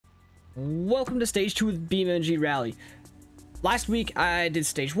Welcome to stage 2 of beamng rally. Last week I did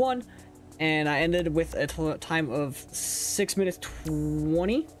stage 1 and I ended with a time of 6 minutes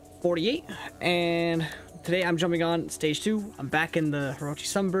 48, and today I'm jumping on stage 2. I'm back in the Hirochi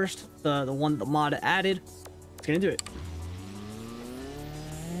Sunburst, the one the mod added. Let's get into it.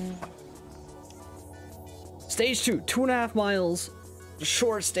 Stage 2, 2.5 miles,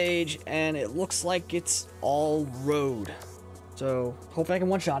 short stage, and it looks like it's all road. So hopefully I can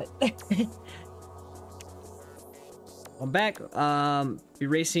one-shot it. I'm back. Be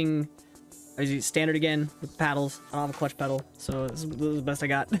racing as standard again with paddles. I don't have a clutch pedal, so this is the best I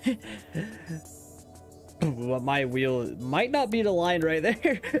got. But my wheel might not be aligned right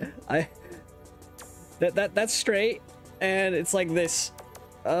there. That's straight, and it's like this.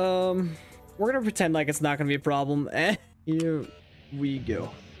 We're gonna pretend like it's not gonna be a problem. And here we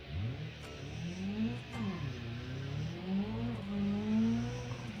go.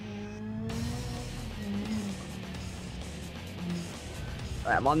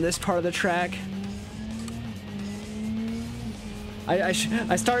 I'm on this part of the track. I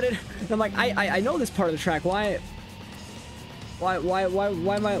started. I'm like, I know this part of the track. Why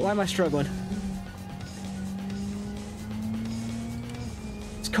am I struggling?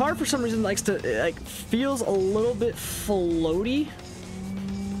 This car for some reason likes to feels a little bit floaty.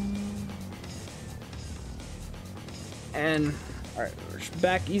 And all right, we're just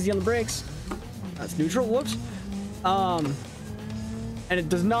back easy on the brakes. That's neutral. Whoops. And it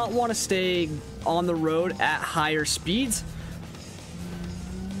does not want to stay on the road at higher speeds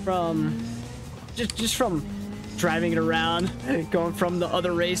from just from driving it around, going from the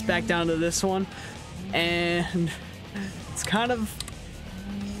other race back down to this one, and it's kind of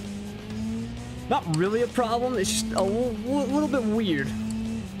not really a problem. It's just a little bit weird.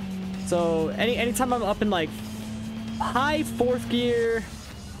 So anytime I'm up in like high 4th gear,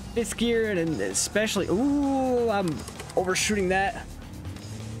 5th gear, and especially I'm overshooting that.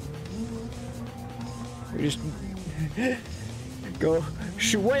 We just go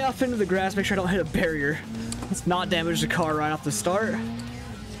shoot way off into the grass, make sure I don't hit a barrier. Let's not damage the car right off the start.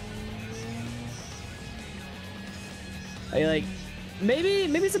 Maybe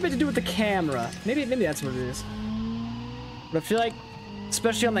it's a bit to do with the camera. Maybe that's what it is. But I feel like,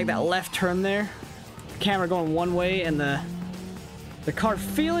 especially on like that left turn there, the camera going one way and the car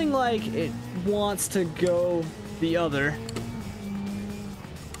feeling like it wants to go the other.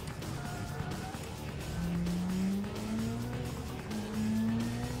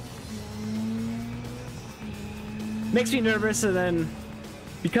 Makes me nervous, and then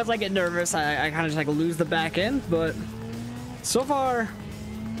because I get nervous, I kind of just like lose the back end. But so far,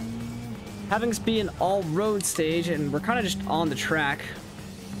 having this be an all-road stage, and we're kind of just on the track,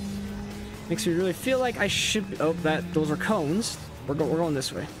 makes me really feel like I should be, those are cones. We're going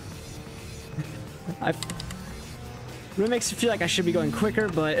this way. Really makes me feel like I should be going quicker,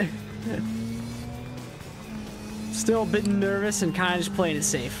 but still a bit nervous and kind of just playing it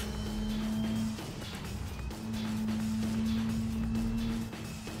safe.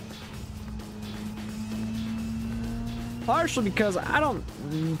 Partially because I don't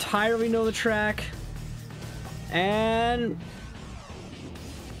entirely know the track. And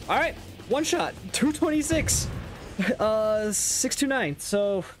all right, one shot, 226, 629.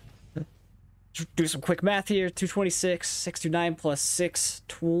 So do some quick math here. 226, 629 plus 6,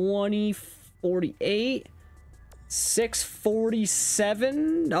 20, 48,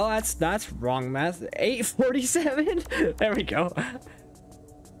 647. No, that's wrong math. 847. There we go.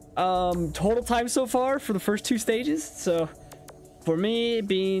 Total time so far for the first 2 stages. So for me,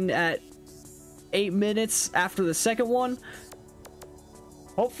 being at 8 minutes after the second one,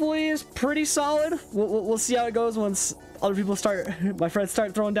 hopefully is pretty solid. We'll see how it goes once other people my friends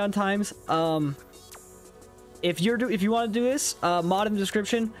start throwing down times. If you want to do this, mod in the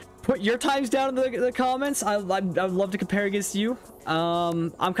description, put your times down in the comments. I'd love to compare against you.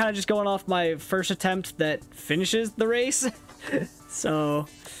 I'm kind of just going off my first attempt that finishes the race. So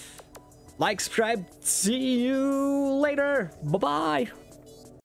like, subscribe, see you later. Bye bye.